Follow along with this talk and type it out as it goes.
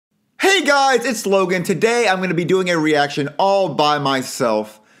Hey guys, it's Logan. Today I'm going to be doing a reaction all by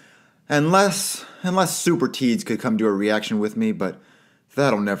myself. Unless Super Teeds could come do a reaction with me, but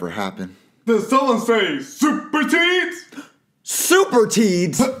that'll never happen. Did someone say Super Teeds? Super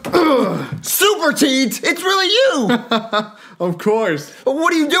Teeds? Super Teeds? It's really you! Of course.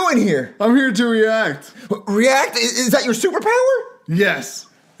 What are you doing here? I'm here to react. React? Is that your superpower? Yes.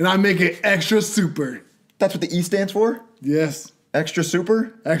 And I make it extra super. That's what the E stands for? Yes. Extra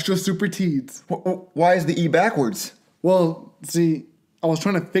super? Extra Super Teeds. Why is the E backwards? Well, see, I was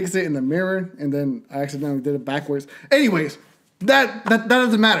trying to fix it in the mirror, and then I accidentally did it backwards. Anyways, that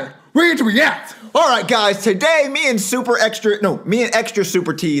doesn't matter. We're here to react. All right, guys. Today, me and Extra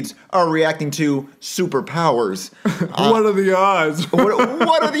Super Teeds are reacting to SuperPowers. What are the odds?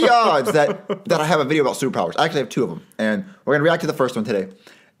 what are the odds that I have a video about superpowers? I actually have two of them, and we're gonna react to the first one today.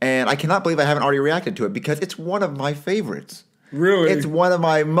 And I cannot believe I haven't already reacted to it because it's one of my favorites. Really? It's one of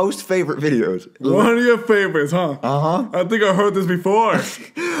my most favorite videos. One of your favorites, huh? Uh-huh. I think I heard this before.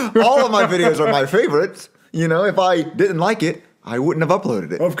 All of my videos are my favorites. You know, if I didn't like it, I wouldn't have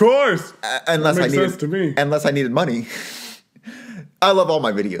uploaded it. Of course. Unless that makes sense to me. Unless I needed money. I love all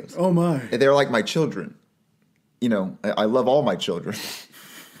my videos. Oh my. They're like my children. You know, I love all my children.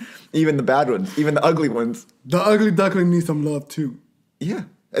 Even the bad ones, even the ugly ones. The ugly duckling needs some love too. Yeah.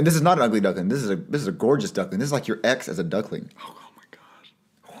 And this is not an ugly duckling. This is a gorgeous duckling. This is like your ex as a duckling. Oh my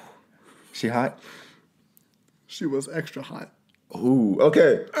gosh. She hot? She was extra hot. Ooh,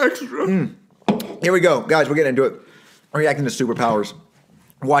 okay. Extra. Here we go. Guys, we're getting into it. We're reacting to SuperPowers.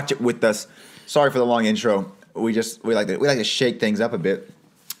 Watch it with us. Sorry for the long intro. We like to shake things up a bit.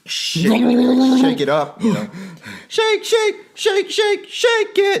 Shake it up, you know. Shake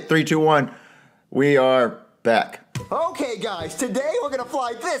it. 3, 2, 1. We are back. Okay, guys, today we're gonna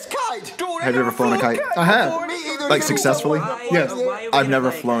fly this kite. Dude, have you ever flown a kite? I have. Like successfully? Yes. I've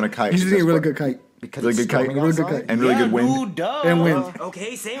never flown a kite. You just need a really good kite. Really good kite. Really good kite. And really good wind. And wind.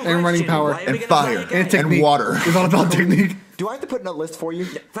 Okay, same and running power. And fire. And technique. And water. It's all about technique. Do I have to put in a list for you?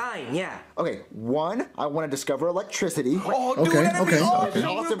 Fine, yeah. Okay, 1, I want to discover electricity. Oh, okay.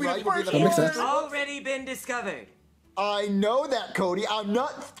 Awesome, right? That makes sense. Already been discovered. I know that, Cody. I'm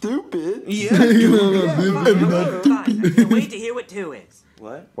not stupid. Yeah. Fine. So wait to hear what 2 is.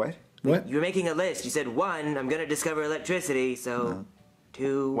 What? What? You were making a list. You said 1, I'm gonna discover electricity, so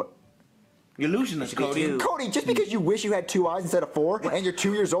 2. What? You're losing us, Cody. Cody, just because you wish you had 2 eyes instead of 4, and you're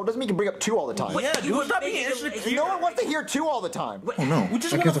 2 years old, doesn't mean you can bring up 2 all the time. Yeah, dude, stop being insecure. No one wants to hear 2 all the time. Oh no, We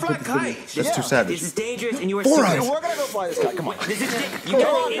just want to fly kites. that's too This savage. is dangerous, and you are 4 eyes. super. We're gonna go fly this kite. Come on. This is you guys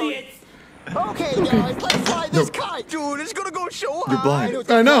are idiots. Okay, guys, let's fly this kite. Dude, it's gonna go so high. You're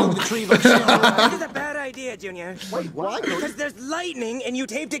blind. I know. This is a bad idea, Junior. Wait, why? Because there's lightning, and you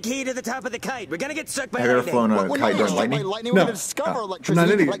taped a key to the top of the kite. We're gonna get struck by Have you ever lightning. flown a kite during lightning? We're No. gonna discover I'm electricity not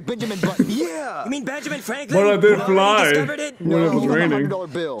an idiot. like Benjamin Button. Yeah. You mean Benjamin Franklin? But I did Who fly. already discovered it? When it was raining. $100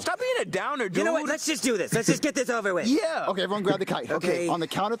 bill. Stop being a downer, dude. You know what? Let's just do this. Let's just get this over with. Yeah. Okay, everyone grab the kite. Okay. On the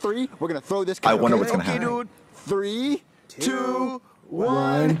count of 3, we're gonna throw this kite. I wonder okay? what's gonna happen. Dude. 3, 2, 1.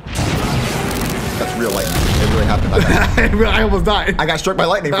 One. That's real lightning. It really happened. I almost died. I got struck by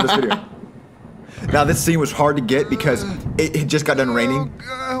lightning for this video. Now this scene was hard to get because it just got done raining,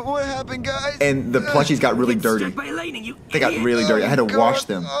 What happened, guys? and the plushies got really dirty. Struck by lightning, you They got idiot. really dirty. I had to wash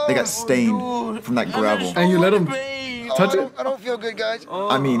them. They got stained from that gravel. And you let him touch it? I don't feel good, guys.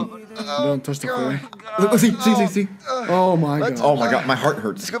 I mean, Don't touch the floor. look, see. Oh my god. Oh my god, my heart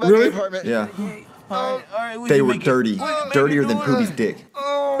hurts. Go back Really? to the apartment. Yeah, All right, we they can were make it. dirty, Well, dirtier baby, than do it. Poopy's dick.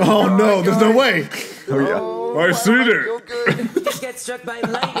 Oh no, there's no way. Oh yeah. I seen it. Feel good. Just get struck by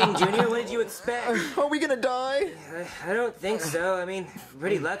lightning, Junior. What did you expect? Are we gonna die? I don't think so. I mean,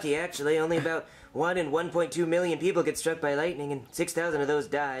 pretty lucky, actually. Only about 1 in 1.2 million people get struck by lightning, and 6,000 of those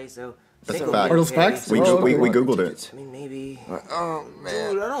die, so... That's think a we'll fact. be Are those okay. facts? We Oh, googled it. I mean, maybe... Oh,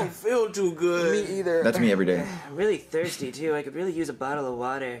 man. Dude, I don't feel too good. Me either. That's me every day. I'm really thirsty, too. I could really use a bottle of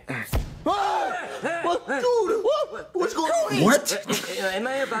water. What? Dude, what? What's going on? What? Am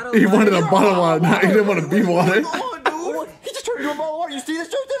I a bottle of He water? wanted a bottle of water. No, he didn't want to be water. Come on, dude. He just turned into a ball of water. You see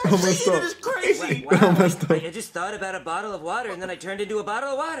this? Oh, messed up. This is crazy. Wow. messed up. I just thought about a bottle of water, and then I turned into a bottle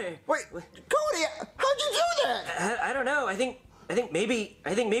of water. Wait, Cody, how'd you do that? I don't know. I think maybe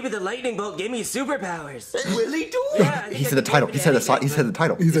the lightning bolt gave me superpowers. Really, dude? Yeah, He said the title. He said the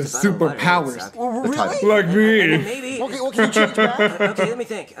title. He's a Just a bottle of water, SuperPowers. it The title. Like me. Maybe. Okay, well, can you change back? Okay, let me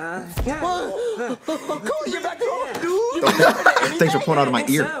think. Cody, you're back there. Dude. Thanks for pulling out of my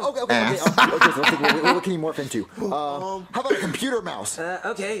ear. So. Okay. So let's think, what can you morph into? How about a computer mouse?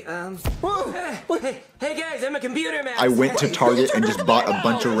 Okay, Whoa. hey guys, I'm a computer mouse. I went to Target and just bought a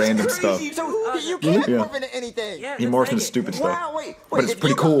bunch of random stuff. So you can't Yeah. morph into anything. Yeah, He looks morphs like into it. stupid stuff. Wow, wait. But it's if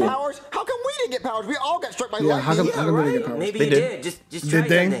pretty you got cool. Powers, how come we didn't get powers? We all got struck by Yeah, how come lightning. they didn't get powers? Maybe They you did. did. Just Did try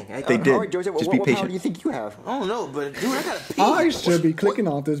they? something. They did. All right, Joseph, Just what be power do patient. you think you have? I don't know, but dude, I gotta pee. I should be clicking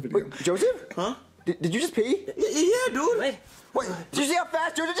off this video. Joseph? Huh? Did you just pee? Yeah, dude. Wait. Wait, did you see how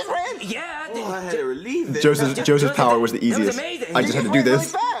fast Joseph just ran? Yeah. Oh, I had to relieve it. Joseph's power was the That was easiest. amazing. I just had to do ran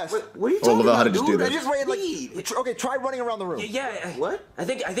this. Really fast. What are you Oh, talking Lavelle, how about, to just do dude? this. I just ran like. Speed. Okay, try running around the room. Yeah. What? I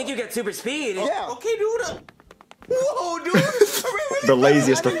think you got super speed. Yeah. Okay, dude. Whoa, dude. I ran really The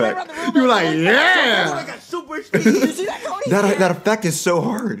laziest I ran around effect. the room You were like like, fast. yeah, I got super speed. Did you see that, Cody? That effect is so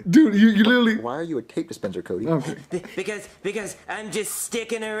hard. dude. You literally. Why are you a tape dispenser, Cody? Okay. Because I'm just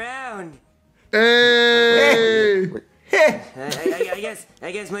sticking around. Hey.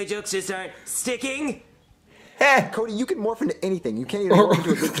 I guess my jokes just aren't sticking. Cody, you can morph into anything. You can't even morph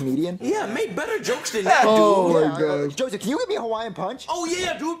into a good comedian. Yeah, make better jokes than that, dude. Oh Yeah, my gosh. Joseph, can you give me a Hawaiian punch? Oh,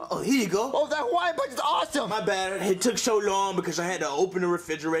 yeah, dude. Oh, here you go. Oh, that Hawaiian punch is awesome. My bad. It took so long because I had to open the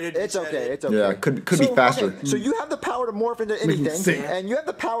refrigerator. It's okay. It's okay. Yeah, could be faster. Okay, so you have the power to morph into me anything, sick. and you have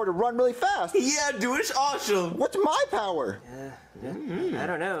the power to run really fast. Yeah, dude, it's awesome. What's my power? I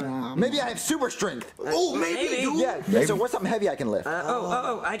don't know. Maybe I have super strength. Oh, maybe, maybe. dude. Yeah. So what's something heavy I can lift?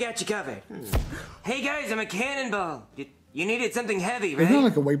 I got you covered. Hey guys, I'm a cannonball. You needed something heavy, right? Isn't that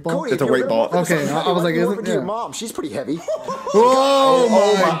like a weight ball? Cody, It's a if you're weight gonna ball. morph into Okay, something I heavy, was like, why don't you isn't- morph into your yeah. mom? She's pretty heavy. Oh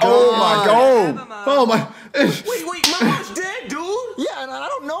my god. Oh my god. Oh my. Wait, my mom's dead, dude. Yeah, and I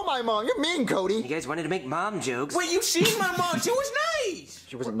don't know my mom. You're mean, You Cody. guys wanted to make mom jokes. Wait, you seen my mom? She was nice.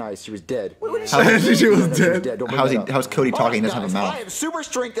 She wasn't nice. She was dead. She was She was dead. dead. Don't bring How's that up. how's Cody talking? He All doesn't right, have a guys, mouth. I have super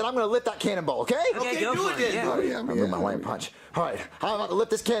strength, and I'm going to lift that cannonball. Okay? Okay, Okay, go do for it it. then, Yeah. dude. I'm moving my Hawaiian punch. All right, I'm about to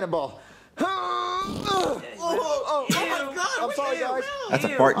lift this cannonball. Oh my God. I'm wait, sorry, hey, guys. That's a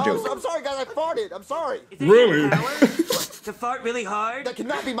Ew. fart I'm joke. sorry, guys. I farted. I'm sorry. Is it Really? your power? To fart really hard? That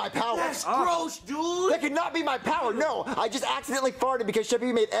cannot be my power. That's gross, dude. That could not be my power. No, I just accidentally farted because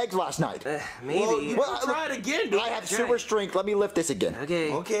Chevy made eggs last night. Maybe. Well, Try it again, dude. I have try. super strength. Let me lift this again.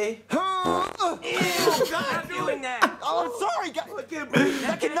 Okay. Okay. Oh, Oh, God, Stop doing that. I'm sorry, guys. I can't breathe.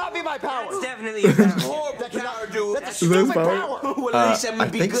 That cannot be my power. That's definitely your power. Horrible That cannot, power, dude. That's a Is that his stupid power? power. Well, at least I'm I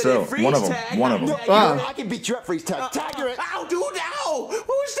gonna be think good so. at freeze One of 'em. tag. One of 'em. Tag Ah. you. I can beat you up, freeze tag. Tag your it. Ow, dude, ow. What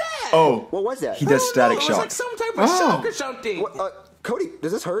was that? Oh, What was that? he does static It was shock. like some type of Oh. shock or something. What, Cody,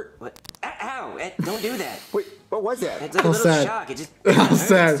 does this hurt? What? Ow! Don't do that. Wait, what was that? It's like a How little sad. shock. It just How hurts.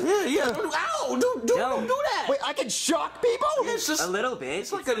 sad. Yeah. Ow, dude, don't do that. Wait, I can shock people? It's just A little bit.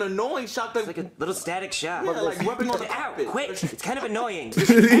 It's like an annoying shock. It's like a little static shock. Yeah, like rubbing on the Ow! carpet. Quit! It's kind of annoying. He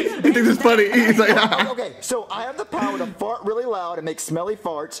thinks it's funny. He's like, ah. Okay, so I have the power to fart really loud and make smelly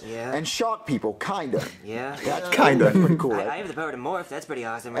farts Yeah. and shock people, kinda. Yeah. That's Kinda. That's pretty cool, I right? have the power to morph. That's pretty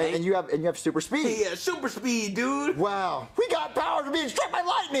awesome, right? And you have super speed. Yeah, super speed, dude. Wow, we got power for being struck by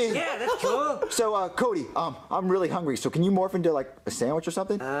lightning. Yeah, that's cool. So, Cody, I'm really hungry. So can you morph into like a sandwich or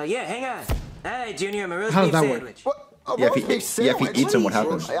something? Yeah, hang on. Hi, Junior, I'm a roast How does beef that work? sandwich. What? A Yeah, if roast he- beef yeah, if he sandwich? eats them, what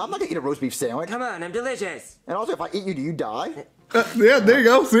happens? I'm not gonna eat a roast beef sandwich. Come on, I'm delicious. And also, if I eat you, do you die? Yeah, there you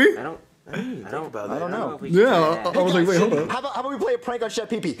go. See? I don't about that. I don't know. know. If we should Yeah, try that. I was like, wait, hold How up. about we play a prank on Chef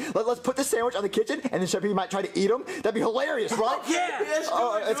Pee Pee? Let's put the sandwich on the kitchen, and then Chef Pee Pee might try to eat them. That'd be hilarious, right? Yeah. Let's do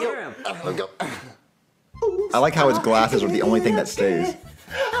Oh, it, let's dude. go. Hear him. Let's go. I like how his glasses are the only thing that stays.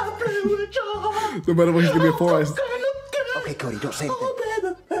 No matter what, he's gonna be a 4 eyes. Okay, Cody, don't say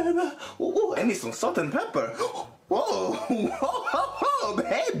anything. Ooh, I need some salt and pepper. Whoa,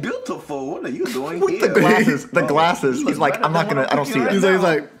 hey, beautiful. What are you doing here? The glasses. He's like, I'm not gonna. I don't see He's that.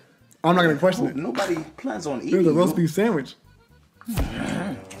 like, I'm not gonna question it. Nobody plans on There's eating. a roast beef sandwich.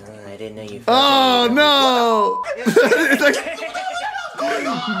 I didn't know you. Oh no! It's like,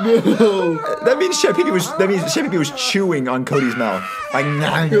 no. That means Chef Pee Pee was. That means Chef Pee Pee was chewing on Cody's mouth. Like,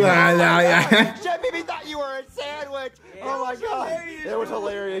 nah. Chef Pee Pee thought you were a sandwich. Oh my god, that was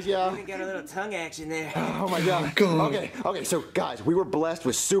hilarious. Yeah. We got a little tongue action there. Oh my god. Okay. So guys, we were blessed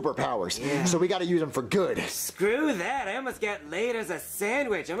with superpowers, so we got to use them for good. Screw that! I almost got laid as a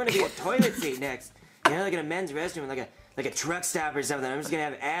sandwich. I'm gonna be a toilet seat next. You know, like in a men's restroom, like a truck stop or something. I'm just gonna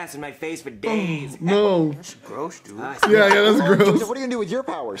have ass in my face for days. No. That's gross, dude. Yeah, that's Joseph, gross. what are you gonna do with your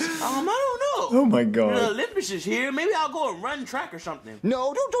powers? I don't know. Oh my The god. Olympics is here. Maybe I'll go and run track or something.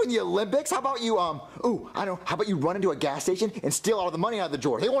 No, don't join the Olympics. How about you, I know. How about you run into a gas station and steal all the money out of the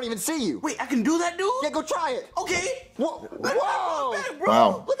drawer? They won't even see you. Wait, I can do that, dude? Yeah, go try it. Okay. Whoa! That's not bad, bro.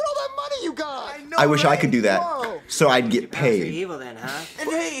 Wow. Look at all that money you got. know, I wish I right? could do that, Whoa. so I'd get You're paid. evil then, huh? And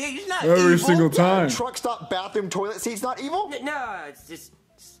hey, it's not Every evil. single time. Truck stop bathroom toilet seats not evil? No, it's just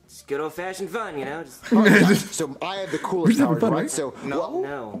It's good old-fashioned fun, you know? Just, So I have the coolest We're just having powers, fun, right? right? So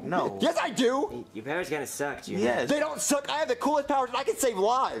no. Yes, I do. Your powers kind of suck, Junior. Yes. They don't suck. I have the coolest powers, and I can save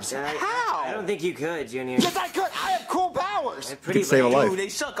lives. How? I don't think you could, Junior. Yes, I could. I have cool powers. They're pretty could save a lame. life. Dude, they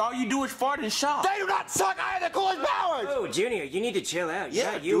suck. All you do is fart and shop. They do not suck. I have the coolest powers. Oh, Junior, you need to chill out. You're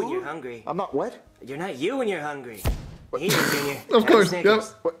Yeah, not you when dude. you're hungry. I'm not what? You're not you when you're hungry. Here, Junior. Of Have course, Snickers.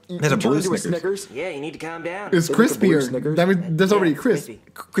 yep. What? You There's a turn blue into Snickers. Yeah, you need to calm down. It's Is it the blue crispier. Snickers? That means that's already Yeah, crisp.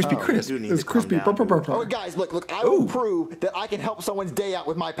 Crispy crisp. You need It's to calm crispy. down, dude. Oh, guys, look. I will prove that I can help someone's day out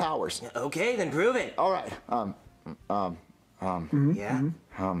with my powers. Okay, then prove it. All right. Yeah?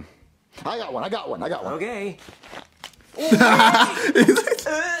 I got one. Okay.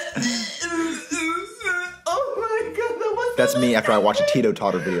 Oh my God, what's That's me after I watch a Tito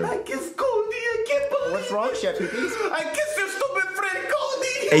toddler video. I kiss Cody. I can't believe What's wrong, Chef Pee-Pees? I kiss your stupid friend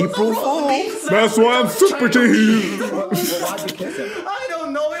Cody. April Fool. That's why I'm super team. Why'd you kiss him? I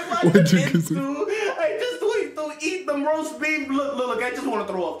don't know if I Why'd you meant kiss him? to. I just wait to eat them roast beef. Look, I just want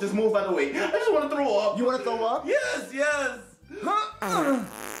to throw up. Just move out of the way. I just want to throw up. You want to throw up? Yes.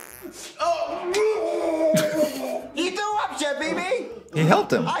 You threw up, Chef Pee-Pee. He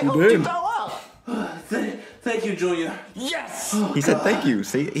helped him. I hope did. you throw up. Thank you, Junior. Yes. He said thank you.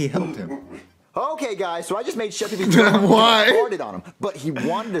 See, he helped him. Okay, guys, so I just made Chef Pee-Pee throw up. Why? I farted on him, but he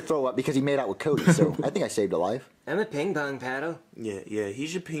wanted to throw up because he made out with Cody. So I think I saved a life. I'm a ping pong paddle. Yeah,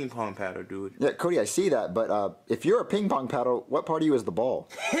 he's your ping pong paddle, dude. Yeah, Cody, I see that, but if you're a ping pong paddle, what part of you is the ball?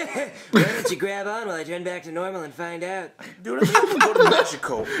 Why don't you grab on while I turn back to normal and find out? Dude, I think I'm gonna go to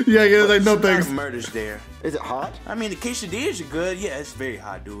Mexico. Yeah, like no There's a lot thanks. of murders there. Is it hot? I mean, the quesadillas are good. Yeah, it's very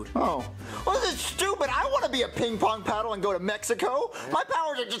hot, dude. Oh, well, this is stupid. I want to be a ping pong paddle and go to Mexico. My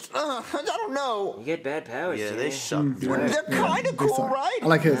powers are just, I don't know. You get bad powers, Yeah, Junior. they suck. They're kind of cool, right? I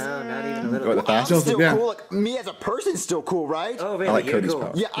like his. No, not even a little. Go the I'm fastest. still yeah. cool. Look, me as a person's still cool, right? Oh, really? I like You're Cody's cool.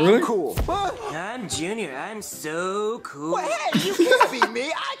 power. Yeah, Really? I'm cool. What? I'm Junior. I'm so cool. Well, hey, you can't be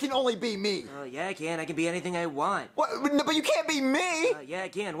me. I can only be me. Oh, yeah, I can. I can be anything I want. What? But you can't be me. Yeah, I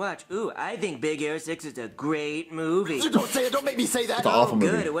can. Watch. Ooh, I think Big Air 6 is a great movie. You don't say it. Don't make me say that. It's an awful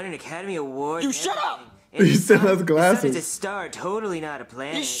Good. movie. It won an Academy Award. You and shut up. everything. And He the still sun- has The sun glasses. is a star, totally not a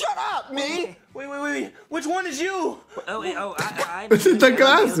planet. You shut up, me. Wait. Which one is you? I'm It's the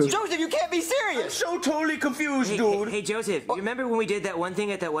glasses. Joseph, you can't be serious. So totally confused, Hey, dude. hey, Joseph, you remember when we did that one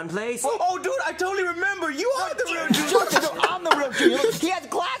thing at that one place? Oh, dude, I totally remember. You are the real dude. Joseph, no, I'm the real junior. Look, he has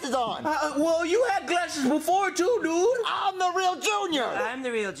glasses on. Well, you had glasses before too, dude. I'm the real junior. I'm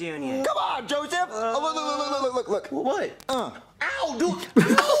the real Junior. Come on, Joseph. Look. What? Ow, dude.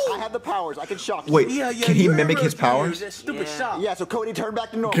 I have the powers. I can shock you. Wait, Yeah, can he you're mimic real his powers? That stupid Yeah. shot. Yeah, so Cody, turn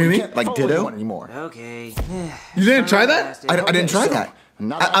back to normal. Can You he? can't Like fool Ditto? anyone anymore. Okay. You didn't try that? I didn't try that.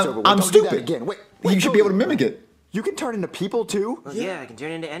 Now that's over. Well, I'm don't do that stupid. again. Wait, You should be able to Cody, mimic it. You can turn into people too? Well, yeah, I can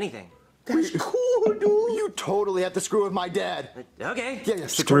turn into anything. That's cool, dude. You totally have to screw with my dad. Okay. Yeah,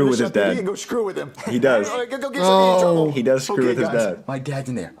 so Screw turn with to his Chef Pee-Pee dad. And go screw with him. He does. All right, go get somebody in trouble. He does screw with his guys, dad. My dad's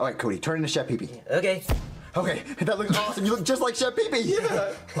in there. All right, Cody, turn into Chef Pee-Pee. Okay. Okay, that looks awesome. You look just like Chef Pee-Pee.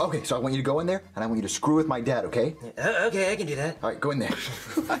 Yeah. Okay, so I want you to go in there, and I want you to screw with my dad, okay? Okay, I can do that. All right, go in there.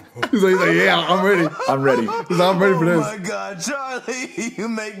 He's like, yeah, I'm ready. I'm ready. He's like, I'm ready for Oh this. my God, Charlie, you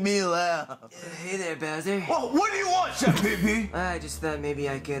make me laugh. Hey there, Bowser. Well, what do you want, Chef Pee-Pee? I just thought maybe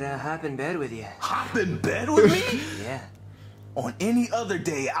I could hop in bed with you. Hop in bed with me? Yeah. On any other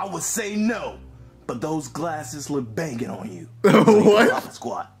day, I would say no. But those glasses look banging on you. What? Papa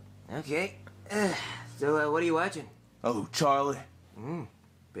squat. Okay. So, what are you watching? Oh, Charlie,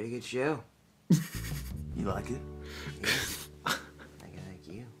 Pretty good show. you like it? I like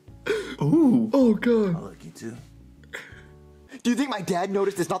you. Oh, I God. like you too. Do you think my dad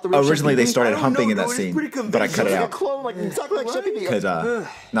noticed it's not the real Chef Originally, they Pee-Pee? started I don't humping know, in that dude. It's scene, pretty but I cut it Like a out clone, like exactly like Chef Pee-Pee. because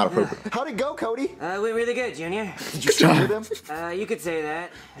not appropriate. How'd it go, Cody? Went really good, Junior. Did you screw with him? You could say that.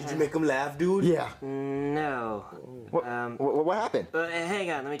 Did you make him laugh, dude? Yeah. No. What happened?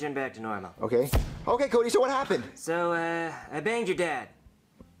 Hang on, let me turn back to normal. Okay. Okay, Cody, so what happened? So, I banged your dad.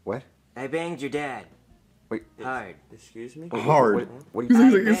 What? I banged your dad. Wait. Hard. Excuse me? Hard. What He's do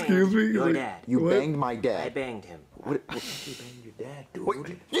you like, banged excuse me? He's Your like, dad. You what? banged my I dad. banged him. What? Your dad, dude. Wait,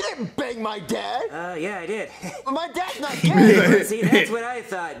 you didn't bang my dad? Yeah, I did. My dad's not gay. See, that's what I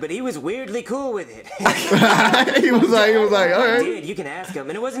thought, but he was weirdly cool with it. he was like, all I right. did, you can ask him.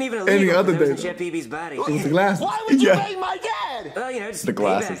 And it wasn't even Any illegal other because it was in day. Chef Pee-Pee's body. With the glasses. Why would you Yeah. bang my dad? Well, just The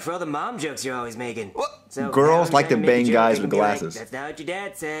glasses. payback for all the mom jokes you're always making. What? So Girls now I'm like to trying make bang a joke guys that with can be like, glasses. That's not what your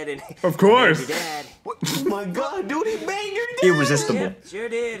dad said. And Of course. Your dad. Oh my God, dude, he banged your dad. Irresistible. Yep, sure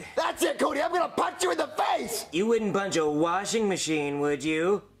did. That's it, Cody. I'm gonna punch you in the face. You wouldn't punch a washing machine, would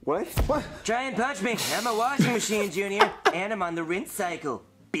you? What? What? Try and punch me. I'm a washing machine, Junior. And I'm on the rinse cycle.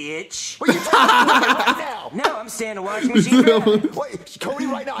 bitch. What are you talking about right now? No, I'm staying in a washing machine. Forever. Wait, Cody,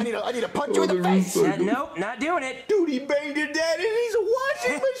 right now, I need to punch you in the face. Nope, not doing it. Dude, he banged your dad and he's a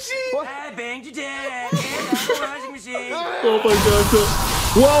washing machine. I banged your dad and I'm a washing machine. Oh my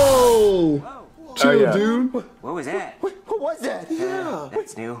god. Whoa! Whoa, Chill, yeah. dude. what was that? What was that?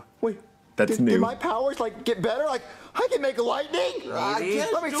 That's new. Wait, That's did new. my powers like get better? Like I can make lightning? Maybe.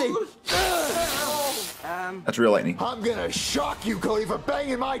 Let me see. That's real lightning. I'm gonna shock you, Cody, for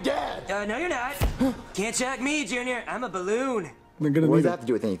banging my dad. No, you're not. Can't shock me, Junior. I'm a balloon. They're gonna What need does that it. have to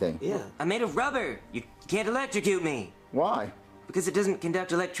do with anything? Yeah. I'm made of rubber. You can't electrocute me Why? because it doesn't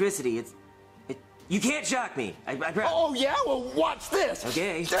conduct electricity. You can't shock me. I Oh yeah? Well, watch this.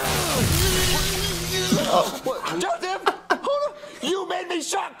 Okay. What? Joseph! Hold on! You made me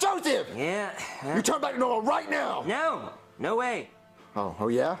shock Joseph! Yeah. You turn back to normal right now! No way. Oh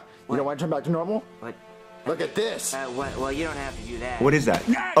yeah? You don't want to turn back to normal? What? Look at this! Well, you don't have to do that. What is that?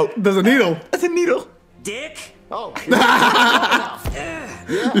 Oh, There's a needle. that's a needle. Dick? Oh. yeah,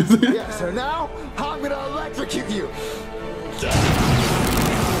 so now I'm gonna electrocute you!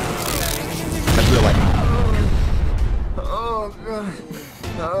 That's real lightning. Oh, God.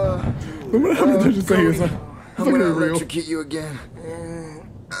 Remember how many times you say it's like, I'm fucking gonna real. electrocute you again.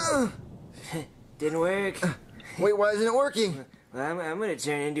 Didn't work. Wait, why isn't it working? Well, I'm gonna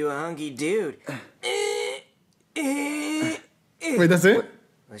turn into a hunky dude. Wait, that's it?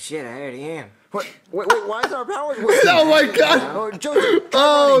 Well, shit, I already am. What? Wait, why is our powers working? Oh my god! Oh, Joseph!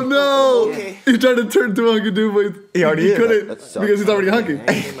 Oh no! Okay. He tried to turn to a hunky dude, but He already is. couldn't That sucks. because he's already hunky.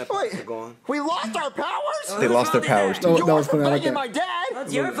 Wait, we lost our powers? They lost their powers too. Oh, You that were was for funny. I like banging that. my dad?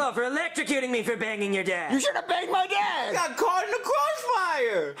 It's your fault for electrocuting me for banging your You dad. should have banged my dad! Got caught in the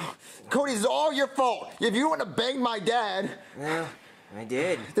crossfire. Cody, this is all your fault. If you want to bang my dad, Well, I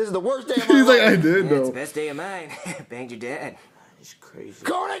did. this is the worst day of my He's like, I life. did Yeah, it's the though. best day of mine. Banged your dad. It's crazy.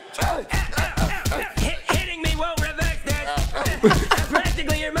 Cody! Hitting me won't reverse that. I'm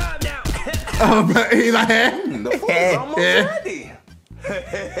practically your mom now. Oh, man, he's like, The food is almost ready.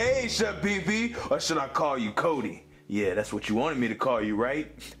 Hey, Chef BB, or should I call you Cody? Yeah, that's what you wanted me to call you,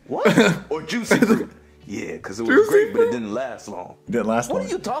 right? What? Or Juicy Fruit? Yeah, because it was Juicy great, but Fruit? it didn't last long. Didn't last What long. are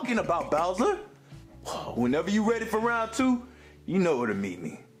you talking about, Bowser? Whenever you ready for round 2, you know where to meet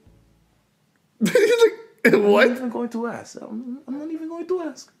me. he's like, I'm not what? even going to ask. I'm not even going to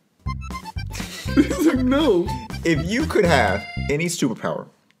ask. He's like, no. If you could have any superpower,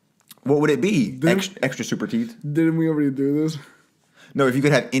 what would it be? Extra super teeth? Didn't we already do this? No, if you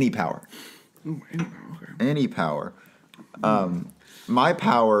could have any power. Oh, anyway, okay. Any power. My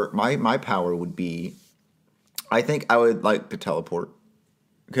power would be, I think I would like to teleport.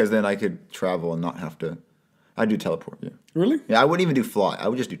 Because then I could travel and not have to. I'd do teleport, yeah. Really? Yeah, I wouldn't even do fly. I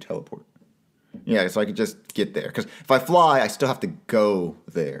would just do teleport. Yeah, so I could just get there. Because if I fly, I still have to go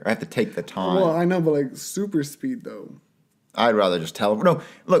there. I have to take the time. Well, I know, but like super speed though. I'd rather just teleport. No,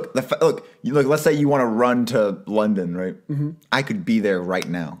 look, look. Let's say you want to run to London, right? Mm-hmm. I could be there right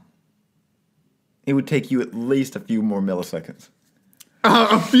now. It would take you at least a few more milliseconds.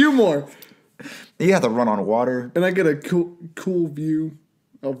 A few more, You have to run on water. and I get a cool view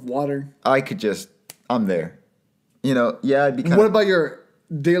of water. I could just. I'm there. You know, yeah, I'd be kind What of. about your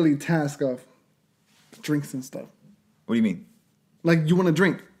daily task of drinks and stuff? What do you mean? Like you want to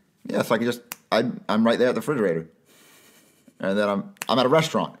drink? Yeah, so I could just. I'm right there at the refrigerator, and then I'm at a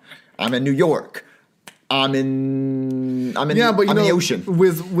restaurant. I'm in New York. I'm in. Yeah, but you I'm know, in the ocean.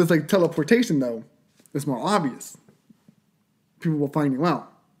 with like teleportation though, it's more obvious. People will find you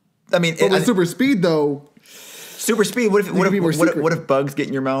out. I mean, But with super speed though, super speed. What if could be more secret. what if bugs get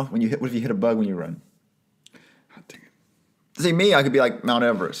in your mouth when you hit? What if you hit a bug when you run? God dang it. See me, I could be like Mount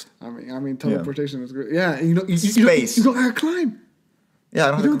Everest. I mean, teleportation is great. Yeah, and you know, Space. You don't have to climb. Yeah, I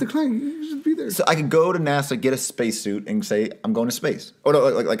You don't don't have have to climb. You just be there. So I could go to NASA, get a spacesuit, and say I'm going to space. Oh no,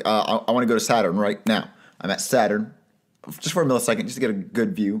 I want to go to Saturn right now. I'm at Saturn, just for a millisecond, just to get a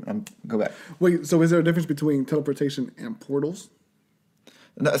good view. And go back. Wait, so is there a difference between teleportation and portals?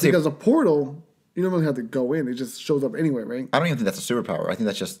 No, see, Because a portal, you don't really have to go in; it just shows up anywhere, right? I don't even think that's a superpower. I think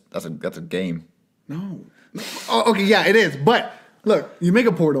that's a game. No. Oh, okay, yeah, it is. But look, you make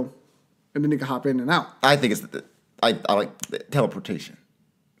a portal, and then you can hop in and out. I think it's I like the teleportation.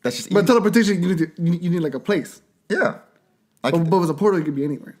 That's just But easy. teleportation, you need like a place. Yeah. I But, could, but with a portal, it could be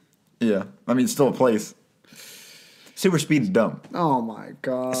anywhere. yeah. I mean, it's still a place. Super speed's dumb. Oh my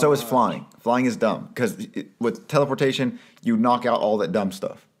god. So is flying. Flying is dumb because with teleportation, you knock out all that dumb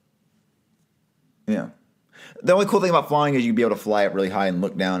stuff. Yeah. The only cool thing about flying is you'd be able to fly up really high and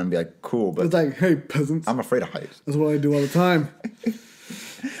look down and be like, cool. But It's like, hey, peasants. I'm afraid of heights. That's what I do all the time.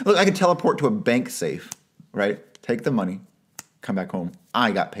 Look, I could teleport to a bank safe, right? Take the money, come back home.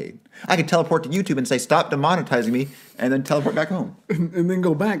 I got paid. I could teleport to YouTube and say, stop demonetizing me, and then teleport back home. And then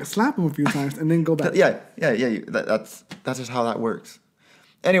go back, slap him a few times, and then go back. Yeah. That's just how that works.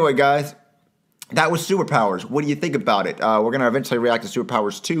 Anyway, guys, that was SuperPowers. What do you think about it? We're going to eventually react to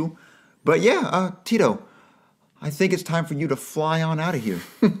SuperPowers 2. But yeah, Tito, I think it's time for you to fly on out of here.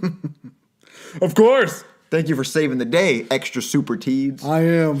 Of course. Thank you for saving the day, Extra Super Teeds. I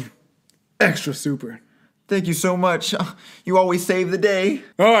am extra super. Thank you so much. You always save the day.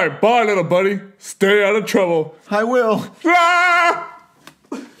 All right, bye, little buddy. Stay out of trouble. I will. Ah!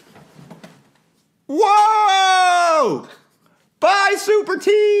 Whoa! Bye, Super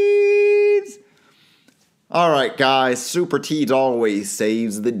Teeds! All right, guys. Super Teeds always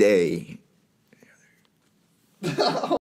saves the day.